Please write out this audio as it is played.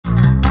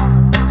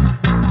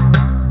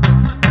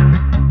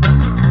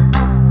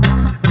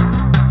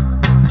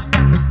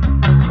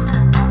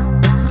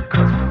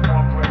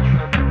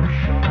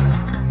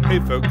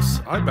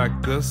folks, I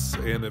backed this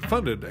and it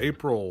funded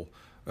April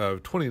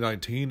of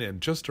 2019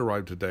 and just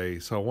arrived today,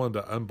 so I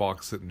wanted to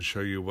unbox it and show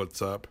you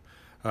what's up.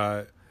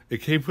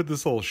 It came with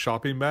this little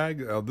shopping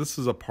bag. This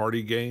is a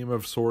party game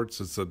of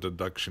sorts. It's a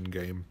deduction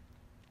game.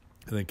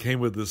 And it came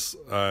with this,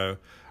 I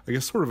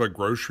guess sort of a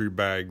grocery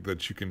bag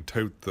that you can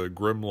tote the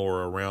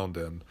Grimoire around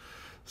in.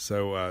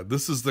 So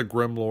this is the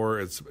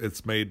Grimoire.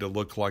 It's made to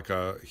look like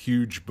a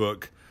huge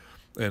book,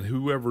 and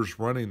whoever's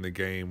running the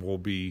game will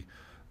be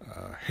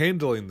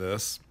handling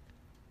this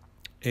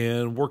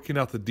and working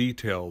out the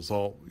details.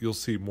 You'll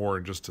see more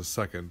in just a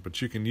second,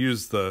 but you can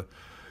use the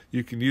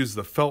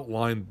felt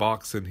line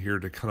box in here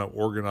to kind of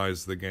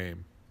organize the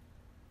game.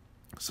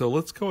 So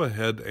let's go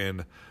ahead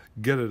and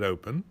get it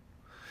open.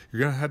 You're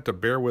going to have to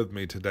bear with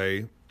me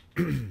today.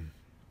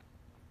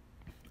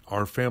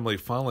 Our family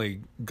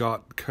finally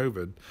got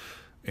COVID,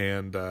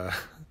 and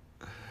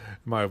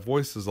my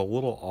voice is a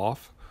little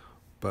off,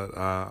 but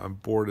I'm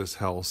bored as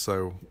hell,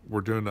 so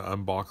we're doing an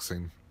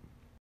unboxing.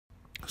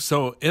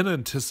 So in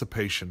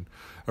anticipation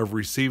of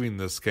receiving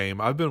this game,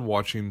 I've been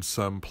watching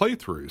some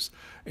playthroughs,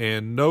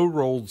 and No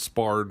Rolls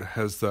Barred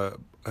has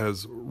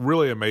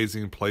really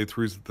amazing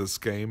playthroughs of this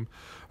game.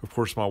 Of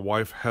course, my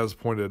wife has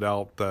pointed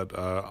out that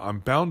I'm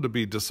bound to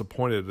be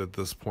disappointed at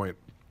this point,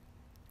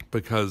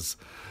 because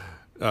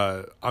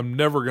I'm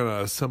never going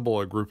to assemble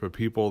a group of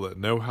people that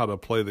know how to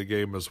play the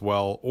game as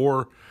well,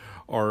 or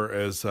are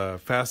as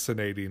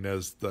fascinating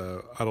as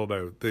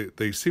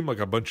they seem like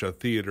a bunch of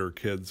theater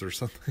kids or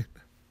something.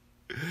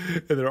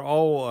 And they're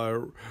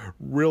all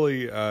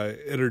really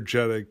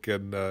energetic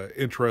and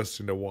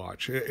interesting to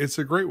watch. It's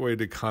a great way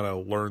to kind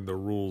of learn the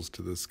rules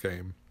to this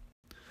game.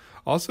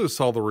 Also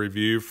saw the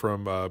review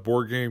from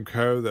Board Game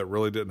Co. that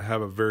really didn't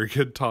have a very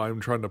good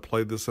time trying to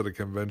play this at a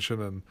convention.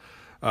 And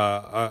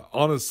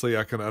honestly,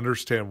 I can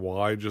understand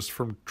why, just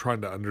from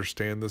trying to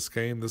understand this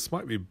game. This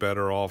might be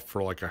better off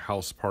for like a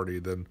house party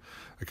than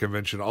a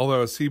convention,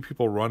 although I see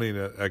people running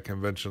it at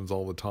conventions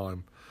all the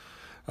time.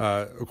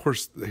 Of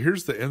course,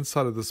 here's the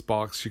inside of this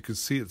box. You can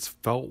see it's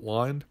felt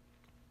lined.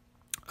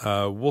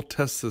 We'll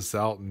test this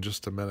out in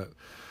just a minute,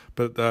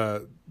 but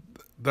that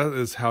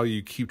is how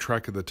you keep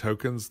track of the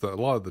tokens. A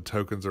lot of the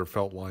tokens are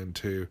felt lined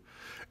too.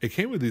 It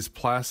came with these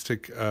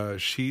plastic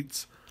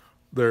sheets.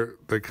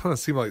 They kind of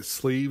seem like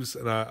sleeves,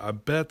 and I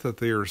bet that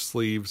they are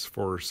sleeves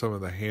for some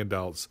of the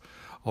handouts,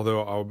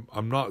 although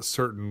I'm not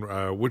certain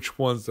which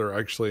ones they're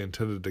actually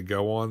intended to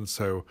go on,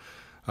 so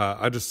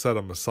I just set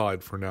them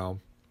aside for now.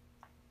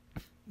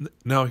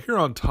 Now here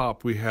on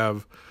top we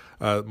have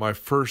my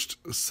first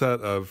set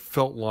of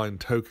felt line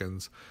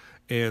tokens,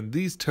 and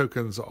these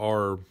tokens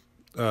are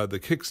the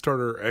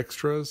Kickstarter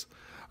extras.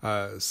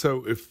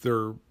 So if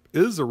there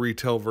is a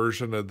retail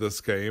version of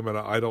this game, and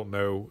I don't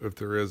know if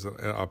there is, and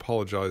I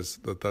apologize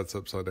that that's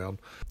upside down.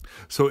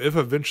 So if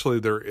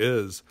eventually there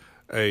is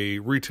a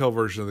retail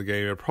version of the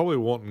game, it probably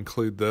won't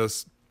include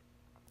this.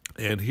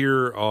 And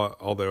here,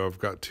 although I've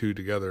got two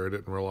together, I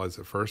didn't realize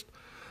at first,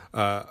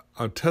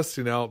 I'm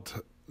testing out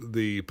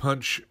the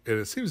punch, and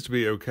it seems to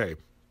be okay.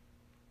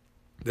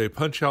 They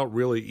punch out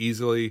really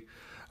easily.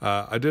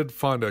 I did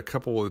find a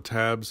couple of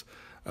tabs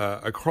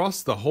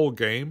across the whole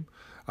game.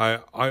 I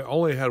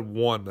only had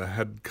one that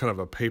had kind of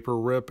a paper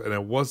rip, and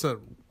it wasn't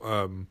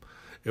one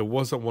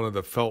of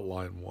the felt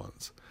line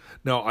ones.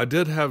 Now I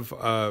did have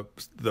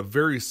the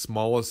very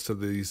smallest of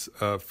these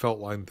felt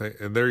line thing,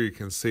 and there you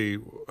can see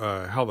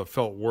how the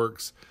felt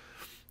works.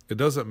 It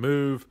doesn't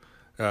move.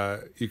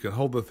 You can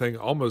hold the thing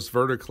almost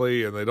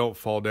vertically and they don't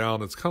fall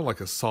down. It's kind of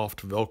like a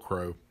soft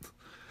Velcro.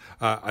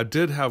 I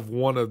did have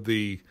one of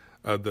the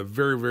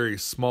very, very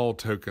small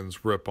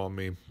tokens rip on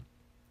me,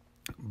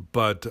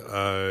 but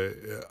I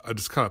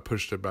just kind of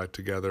pushed it back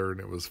together and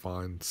it was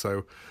fine.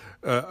 So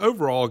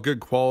overall, good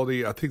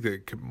quality. I think that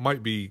it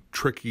might be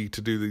tricky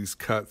to do these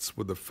cuts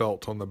with the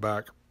felt on the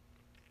back,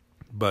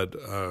 but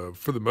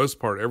for the most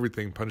part,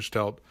 everything punched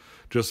out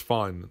just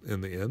fine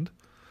in the end.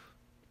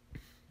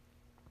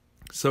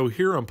 So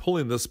here I'm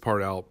pulling this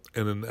part out,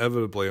 and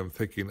inevitably I'm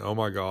thinking, oh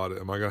my God,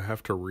 am I going to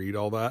have to read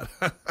all that?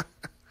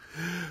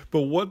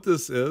 But what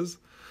this is,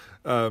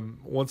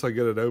 once I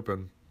get it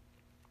open,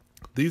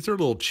 these are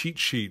little cheat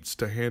sheets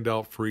to hand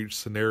out for each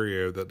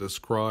scenario that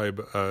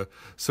describe.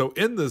 So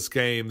in this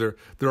game,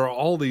 there are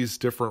all these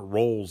different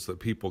roles that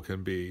people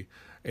can be,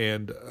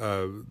 and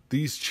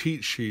these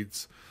cheat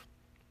sheets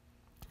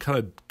kind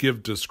of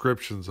give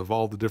descriptions of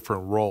all the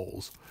different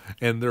roles,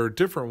 and there are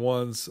different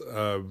ones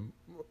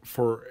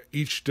for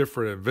each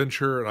different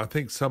adventure, and I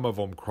think some of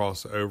them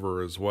cross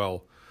over as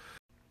well.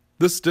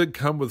 This did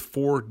come with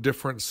 4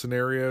 different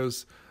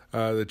scenarios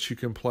that you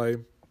can play.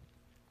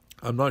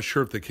 I'm not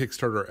sure if the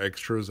Kickstarter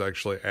extras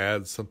actually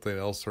add something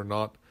else or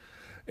not.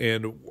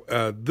 And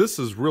this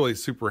is really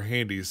super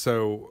handy.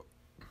 So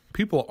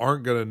people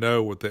aren't going to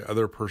know what the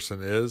other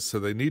person is, so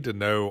they need to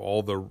know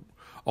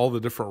all the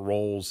different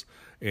roles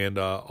and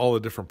all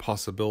the different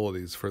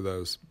possibilities for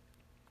those.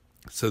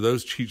 So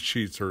those cheat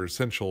sheets are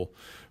essential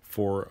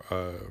for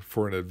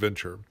an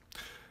adventure.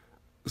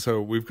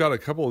 So we've got a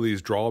couple of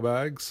these draw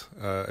bags.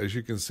 As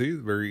you can see,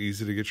 very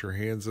easy to get your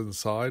hands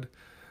inside.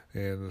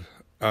 And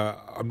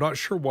I'm not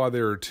sure why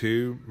there are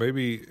two.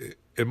 Maybe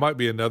it might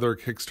be another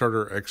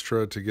Kickstarter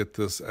extra to get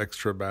this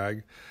extra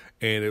bag,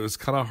 and it was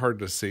kind of hard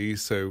to see,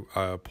 so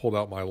I pulled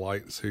out my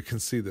light so you can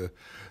see the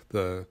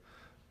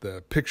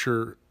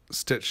picture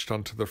stitched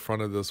onto the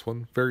front of this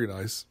one. Very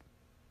nice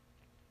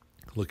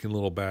looking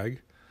little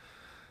bag.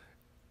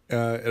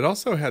 It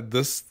also had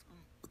this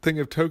thing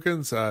of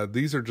tokens.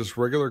 These are just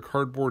regular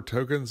cardboard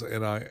tokens,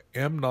 and I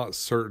am not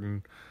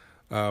certain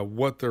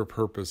what their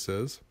purpose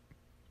is.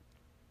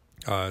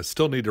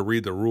 Still need to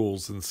read the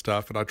rules and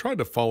stuff, and I tried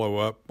to follow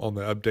up on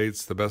the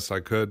updates the best I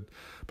could,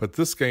 but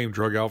this game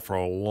drug out for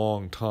a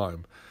long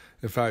time.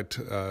 In fact,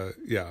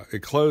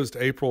 it closed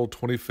April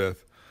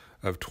 25th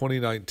of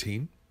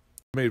 2019.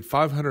 Made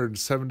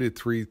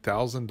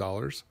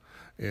 $573,000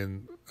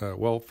 in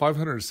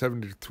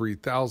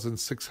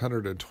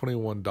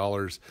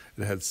 $573,621.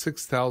 It had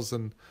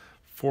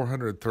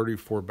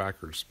 6,434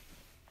 backers,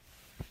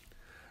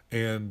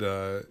 and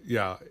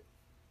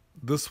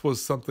this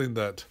was something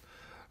that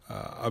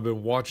I've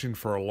been watching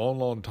for a long,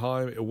 long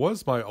time. It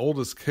was my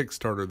oldest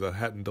Kickstarter that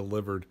hadn't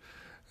delivered,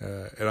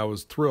 and I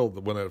was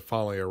thrilled when it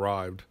finally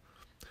arrived.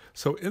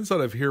 So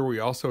inside of here, we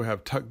also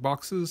have tuck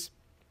boxes,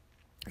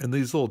 and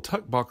these little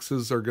tuck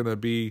boxes are going to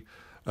be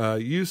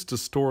used to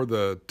store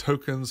the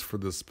tokens for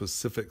the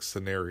specific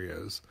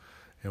scenarios,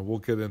 and we'll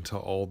get into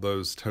all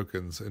those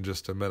tokens in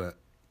just a minute.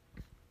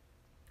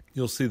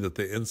 You'll see that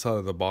the inside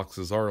of the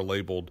boxes are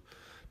labeled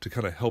to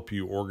kind of help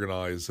you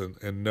organize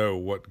and know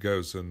what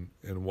goes in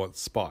what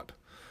spot.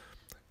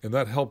 And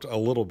that helped a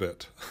little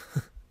bit.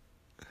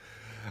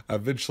 I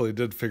eventually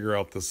did figure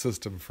out the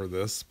system for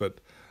this, but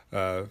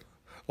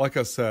like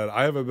I said,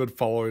 I haven't been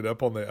following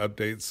up on the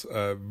updates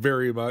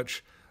very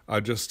much.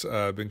 I've just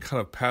been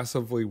kind of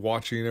passively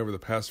watching over the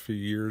past few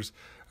years,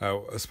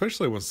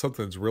 especially when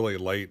something's really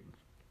late.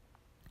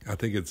 I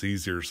think it's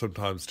easier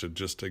sometimes to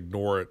just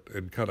ignore it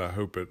and kind of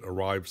hope it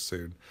arrives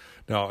soon.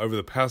 Now, over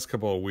the past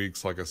couple of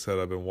weeks, like I said,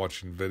 I've been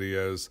watching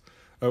videos.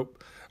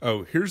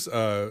 Here's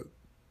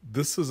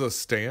this is a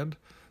stand.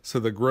 So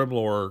the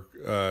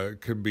Gremlore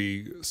can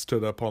be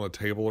stood up on a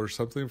table or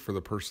something for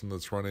the person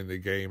that's running the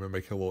game and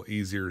make it a little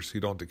easier so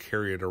you don't have to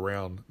carry it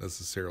around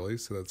necessarily.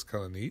 So that's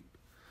kind of neat.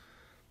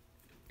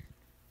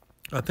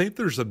 I think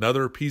there's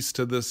another piece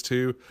to this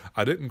too.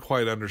 I didn't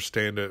quite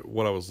understand it,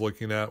 what I was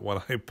looking at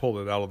when I pulled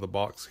it out of the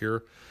box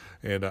here.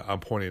 And I'm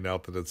pointing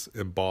out that it's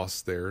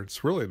embossed there.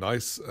 It's really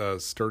nice,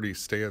 sturdy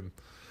stand.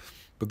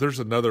 But there's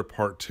another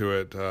part to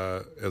it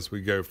as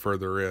we go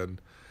further in.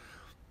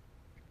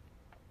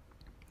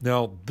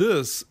 Now,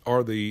 this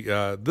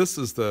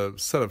is the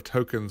set of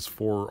tokens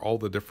for all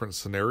the different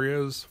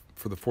scenarios,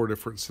 for the 4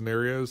 different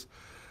scenarios.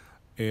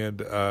 And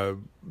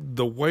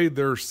the way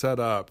they're set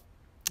up,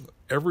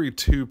 every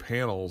 2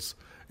 panels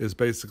is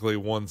basically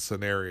one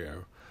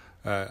scenario.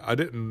 I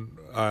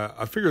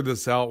figured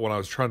this out when I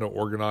was trying to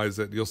organize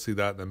it. You'll see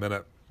that in a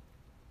minute.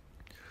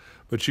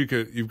 But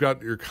you've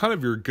got your kind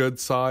of your good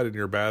side and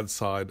your bad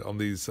side on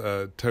these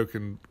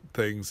token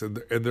things,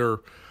 and they're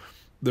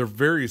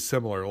very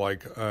similar.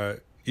 Like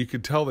you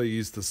could tell they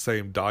use the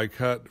same die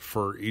cut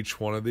for each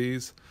one of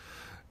these,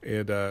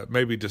 and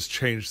maybe just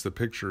change the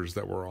pictures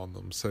that were on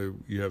them. So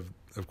you have,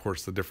 of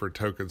course, the different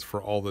tokens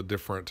for all the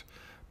different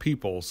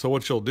people. So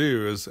what you'll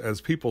do is, as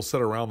people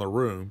sit around the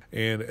room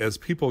and as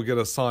people get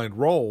assigned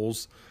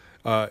roles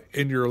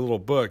in your little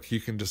book, you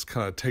can just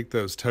kind of take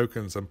those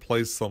tokens and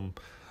place them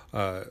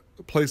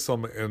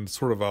in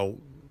sort of a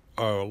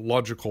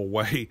logical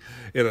way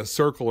in a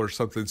circle or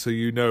something, so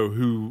you know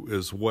who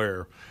is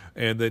where.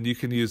 And then you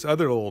can use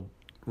other little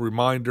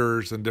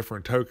reminders and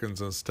different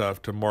tokens and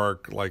stuff to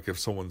mark, like if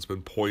someone's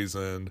been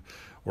poisoned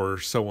or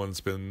someone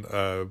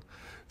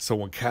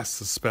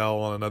casts a spell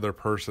on another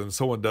person,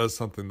 someone does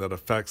something that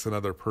affects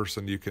another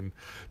person. You can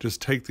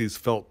just take these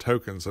felt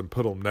tokens and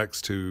put them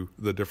next to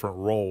the different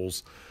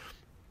roles.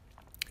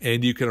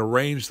 And you can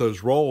arrange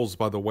those roles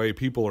by the way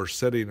people are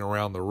sitting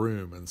around the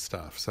room and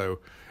stuff. So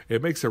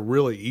it makes it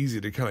really easy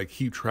to kind of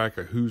keep track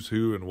of who's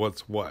who and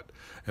what's what,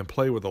 and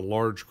play with a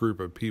large group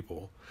of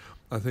people.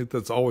 I think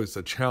that's always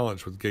the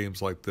challenge with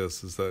games like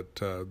this, is that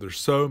there's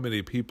so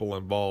many people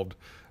involved.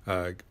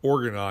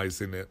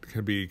 Organizing it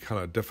can be kind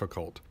of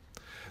difficult.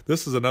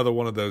 This is another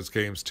one of those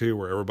games too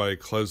where everybody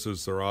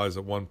closes their eyes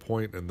at one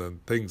point and then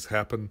things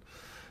happen.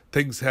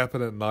 Things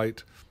happen at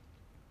night.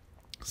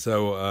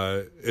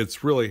 So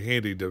it's really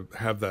handy to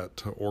have that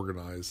to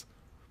organize.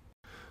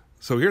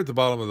 So here at the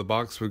bottom of the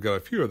box, we've got a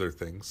few other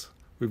things.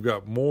 We've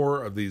got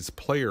more of these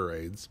player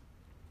aids.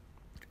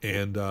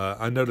 And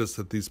I noticed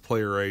that these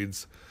player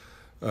aids,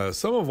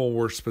 some of them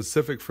were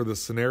specific for the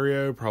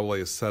scenario,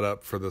 probably a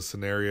setup for the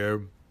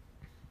scenario.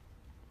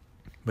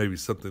 Maybe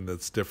something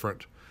that's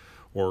different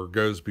or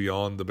goes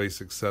beyond the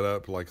basic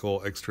setup, like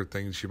little extra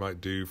things you might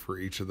do for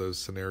each of those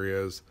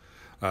scenarios.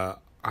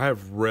 I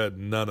have read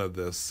none of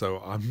this, so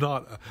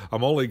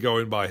I'm only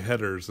going by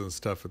headers and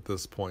stuff at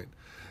this point.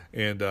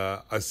 And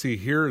I see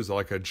here is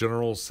like a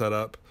general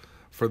setup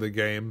for the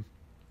game.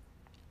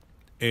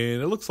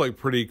 And it looks like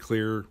pretty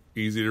clear,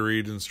 easy to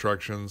read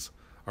instructions.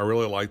 I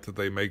really like that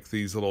they make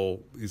these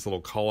little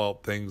call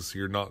out things. So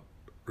you're not,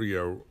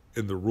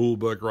 in the rule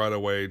book right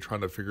away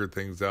trying to figure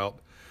things out.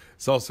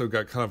 It's also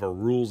got kind of a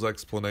rules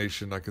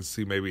explanation. I can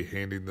see maybe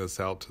handing this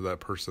out to that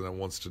person that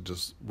wants to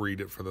just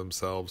read it for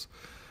themselves.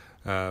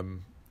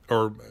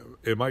 Or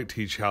it might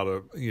teach how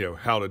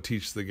to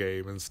teach the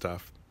game and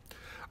stuff.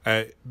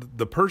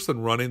 The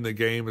person running the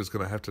game is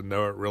going to have to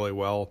know it really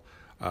well.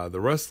 The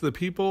rest of the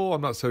people,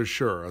 I'm not so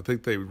sure. I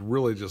think they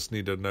really just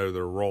need to know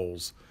their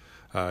roles.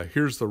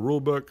 Here's the rule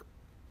book.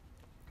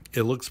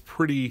 It looks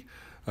pretty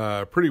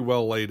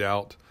well laid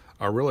out.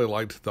 I really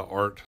liked the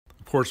art.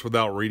 Of course,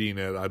 without reading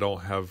it, I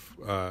don't have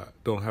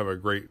a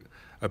great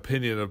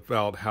opinion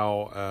about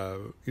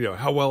how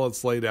well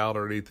it's laid out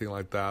or anything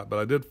like that. But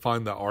I did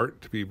find the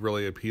art to be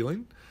really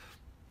appealing,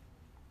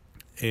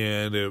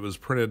 and it was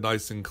printed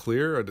nice and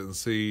clear. I didn't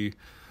see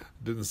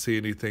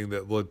anything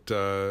that looked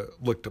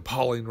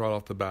appalling right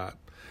off the bat,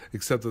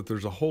 except that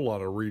there's a whole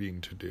lot of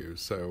reading to do.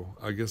 So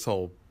I guess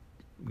I'll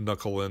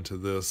knuckle into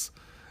this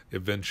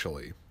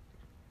eventually.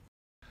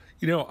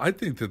 I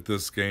think that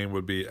this game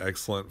would be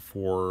excellent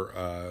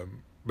for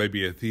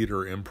maybe a theater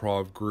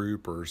improv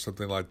group or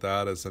something like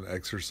that as an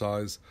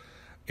exercise.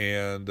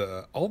 And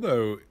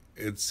although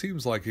it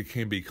seems like it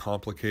can be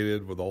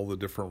complicated with all the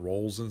different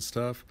roles and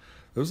stuff,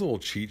 those little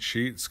cheat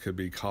sheets could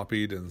be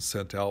copied and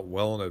sent out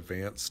well in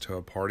advance to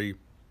a party.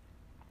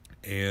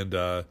 And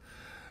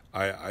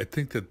I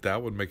think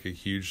that would make a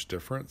huge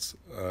difference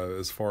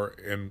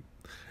and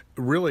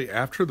really,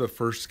 after the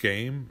first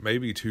game,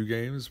 maybe 2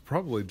 games,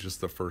 probably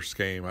just the first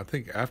game, I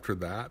think after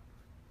that,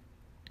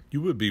 you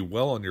would be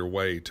well on your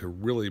way to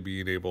really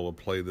being able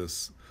to play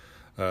this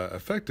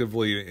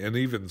effectively and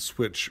even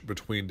switch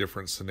between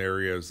different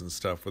scenarios and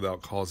stuff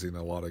without causing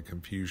a lot of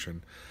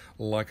confusion.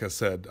 Like I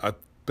said, I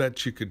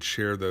bet you could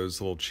share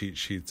those little cheat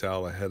sheets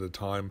out ahead of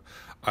time.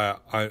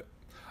 I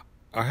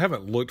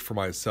haven't looked for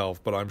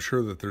myself, but I'm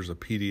sure that there's a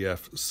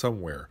PDF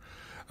somewhere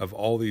of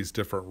all these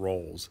different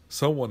roles.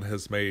 Someone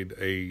has made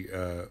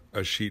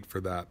a sheet for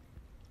that.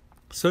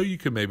 So you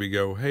can maybe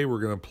go, hey,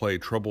 we're going to play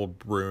Trouble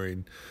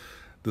Brewing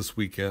this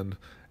weekend,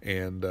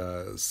 and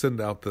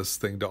send out this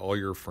thing to all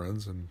your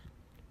friends and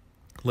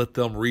let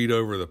them read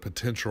over the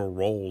potential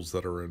roles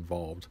that are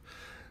involved.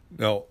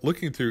 Now,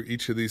 looking through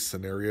each of these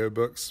scenario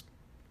books,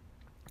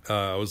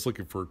 I was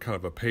looking for kind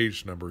of a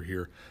page number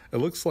here. It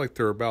looks like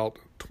they're about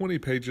 20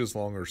 pages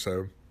long or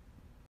so,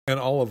 and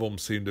all of them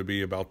seem to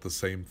be about the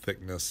same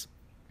thickness.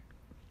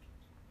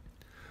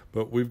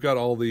 But we've got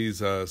all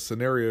these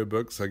scenario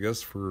books, I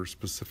guess, for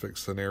specific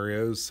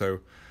scenarios.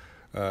 So,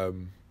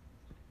 and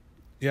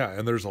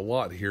there's a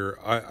lot here.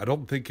 I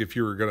don't think if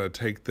you're going to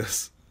take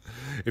this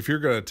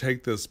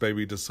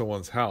maybe to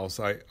someone's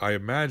house, I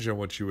imagine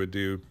what you would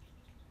do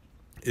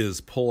is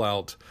pull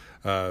out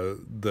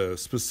the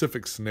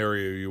specific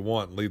scenario you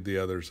want and leave the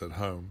others at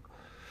home.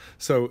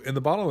 So in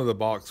the bottom of the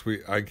box,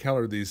 I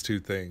encountered these 2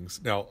 things.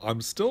 Now,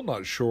 I'm still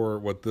not sure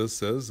what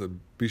this is,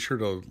 and be sure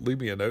to leave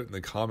me a note in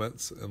the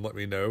comments and let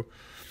me know.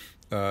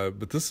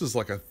 But this is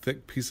like a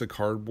thick piece of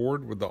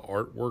cardboard with the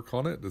artwork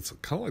on it. It's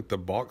kind of like the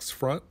box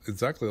front,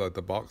 exactly like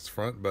the box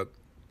front, but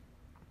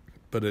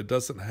it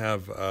doesn't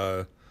have,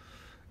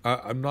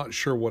 I'm not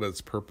sure what its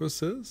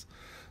purpose is.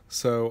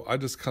 So I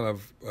just kind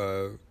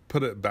of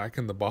put it back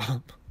in the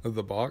bottom of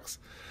the box.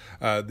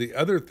 The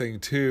other thing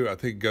too, I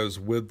think, goes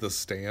with the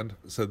stand.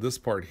 So this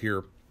part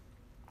here,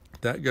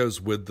 that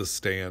goes with the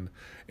stand,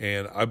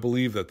 and I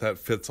believe that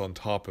fits on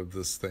top of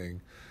this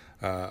thing.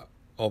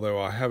 Although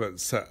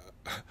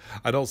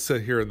I don't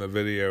sit here in the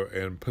video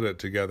and put it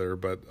together,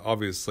 but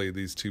obviously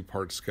these 2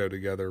 parts go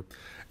together,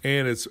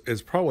 and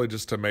it's probably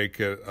just to make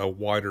it a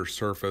wider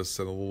surface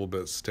and a little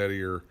bit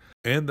steadier.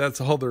 And that's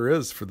all there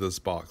is for this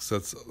box.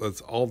 That's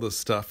all the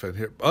stuff in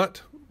here.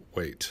 But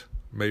wait,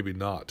 maybe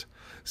not.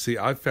 See,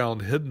 I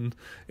found hidden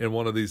in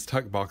one of these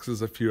tuck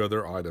boxes a few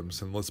other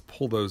items, and let's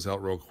pull those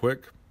out real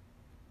quick.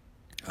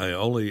 I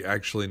only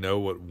actually know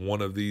what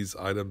one of these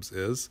items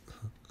is.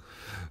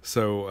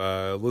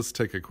 So let's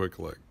take a quick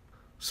look.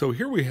 So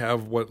here we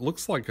have what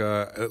looks like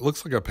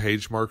a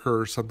page marker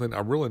or something.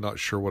 I'm really not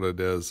sure what it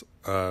is,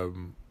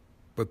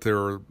 but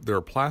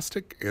they're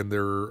plastic, and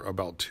there are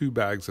about 2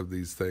 bags of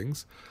these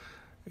things.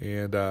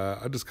 And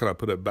I just kind of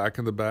put it back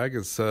in the bag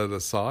and set it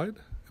aside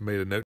and made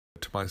a note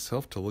to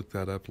myself to look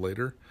that up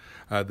later.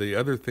 The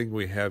other thing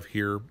we have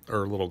here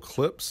are little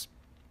clips,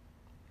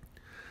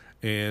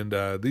 and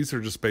these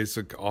are just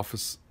basic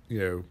office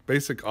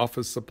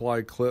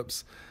supply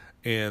clips,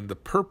 and the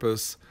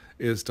purpose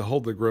is to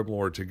hold the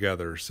Grimoire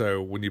together.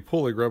 So when you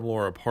pull the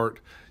Grimoire apart,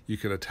 you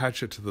can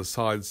attach it to the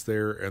sides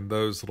there, and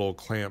those little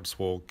clamps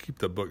will keep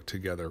the book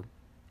together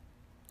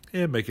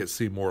and make it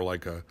seem more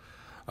like a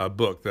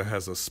book that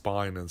has a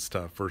spine and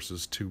stuff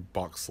versus 2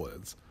 box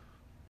lids.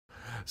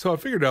 So I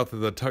figured out that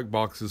the tuck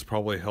boxes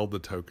probably held the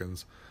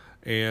tokens,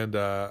 and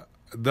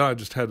then I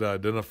just had to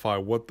identify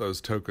what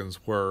those tokens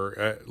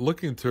were.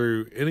 Looking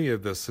through any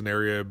of the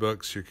scenario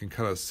books, you can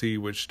kind of see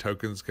which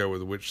tokens go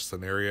with which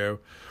scenario.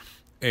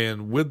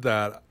 And with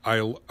that,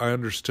 I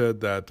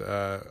understood that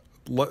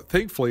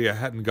thankfully I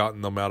hadn't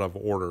gotten them out of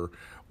order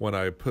when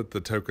I put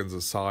the tokens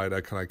aside, I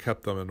kind of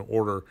kept them in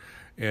order,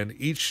 and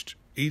each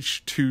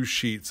 2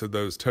 sheets of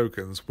those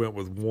tokens went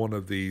with one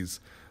of these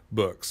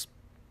books.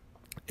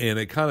 And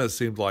it kind of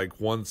seemed like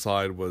one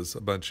side was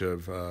a bunch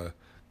of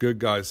good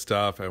guy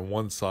stuff and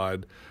one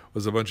side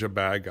was a bunch of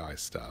bad guy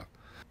stuff.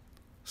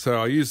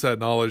 So I used that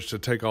knowledge to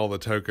take all the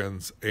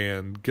tokens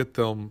and get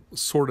them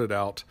sorted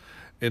out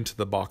into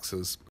the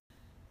boxes.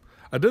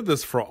 I did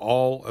this for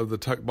all of the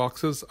tuck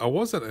boxes. I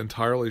wasn't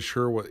entirely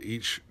sure what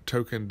each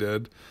token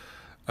did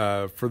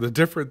for the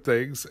different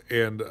things,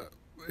 and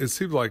it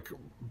seemed like,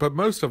 but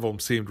most of them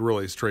seemed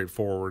really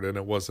straightforward, and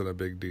it wasn't a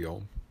big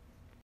deal.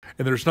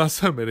 And there's not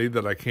so many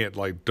that I can't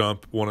like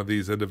dump one of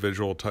these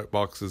individual tuck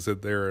boxes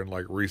in there and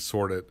like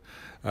resort it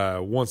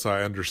once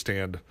I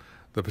understand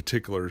the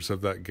particulars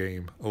of that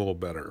game a little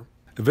better.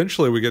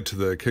 Eventually we get to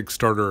the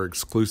Kickstarter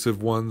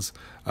exclusive ones.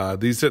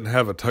 These didn't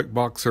have a tuck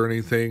box or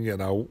anything,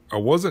 and I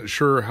wasn't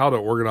sure how to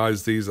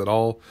organize these at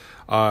all.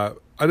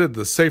 I did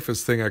the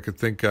safest thing I could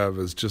think of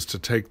is just to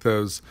take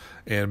those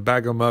and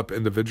bag them up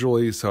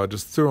individually. So I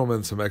just threw them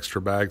in some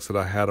extra bags that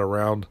I had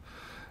around.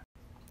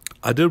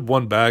 I did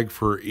one bag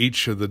for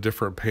each of the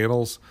different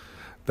panels.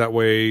 That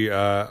way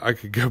I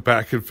could go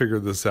back and figure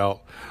this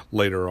out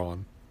later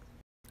on.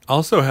 I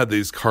also had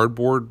these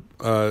cardboard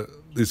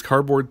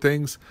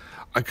things.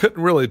 I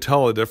couldn't really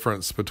tell a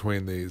difference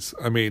between these.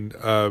 I mean,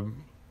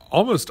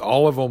 almost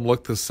all of them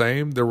look the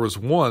same. There's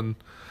one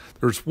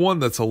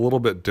that's a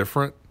little bit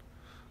different.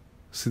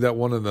 See that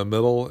one in the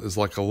middle is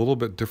like a little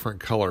bit different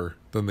color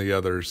than the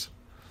others.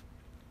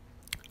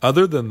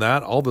 Other than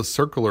that, all the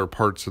circular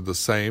parts are the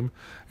same,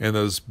 and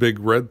those big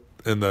red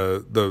and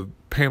the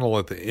panel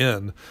at the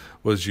end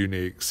was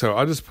unique. So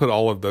I just put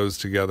all of those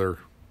together.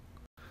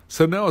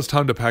 So now it's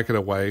time to pack it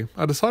away.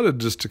 I decided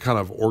just to kind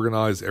of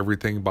organize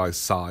everything by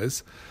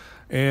size,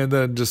 and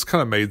then just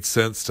kind of made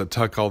sense to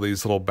tuck all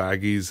these little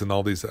baggies and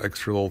all these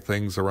extra little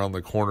things around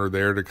the corner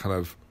there to kind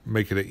of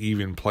make it an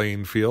even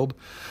playing field.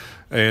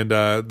 And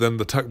then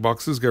the tuck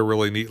boxes go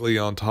really neatly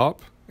on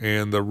top,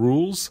 and the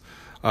rules.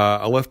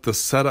 I left the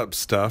setup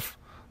stuff,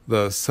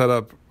 the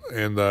setup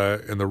and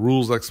the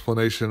rules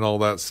explanation and all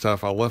that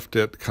stuff. I left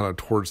it kind of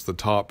towards the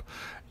top,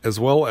 as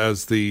well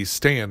as the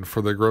stand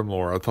for the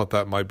Grimlore. I thought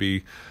that might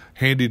be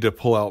handy to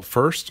pull out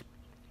first,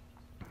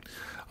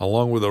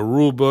 along with a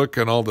rule book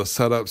and all the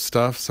setup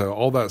stuff. So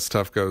all that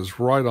stuff goes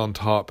right on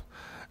top,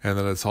 and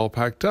then it's all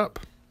packed up.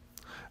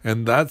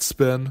 And that's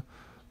been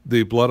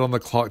the Blood on the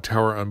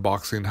Clocktower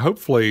unboxing.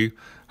 Hopefully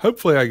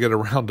I get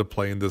around to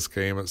playing this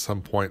game at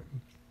some point.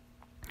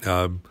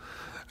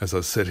 As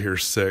I sit here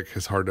sick,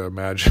 it's hard to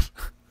imagine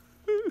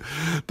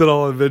that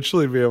I'll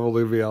eventually be able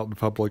to be out in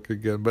public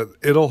again, but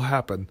it'll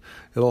happen.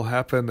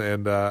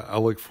 And I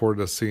look forward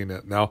to seeing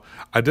it. Now,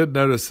 I did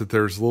notice that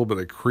there's a little bit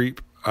of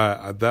creep.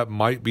 That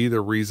might be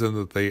the reason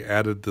that they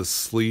added the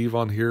sleeve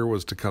on here,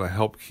 was to kind of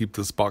help keep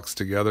this box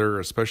together,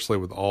 especially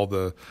with all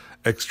the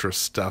extra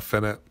stuff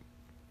in it.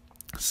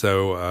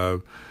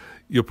 So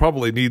you'll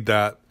probably need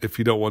that if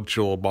you don't want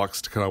your little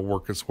box to kind of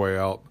work its way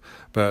out.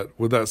 But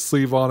with that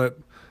sleeve on it,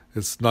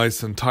 it's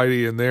nice and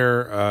tidy in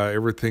there.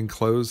 Everything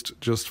closed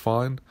just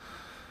fine.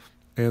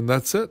 And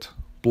that's it.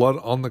 Blood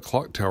on the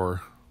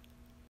Clocktower.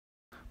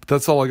 But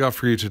that's all I got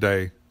for you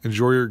today.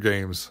 Enjoy your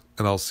games,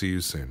 and I'll see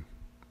you soon.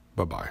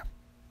 Bye-bye.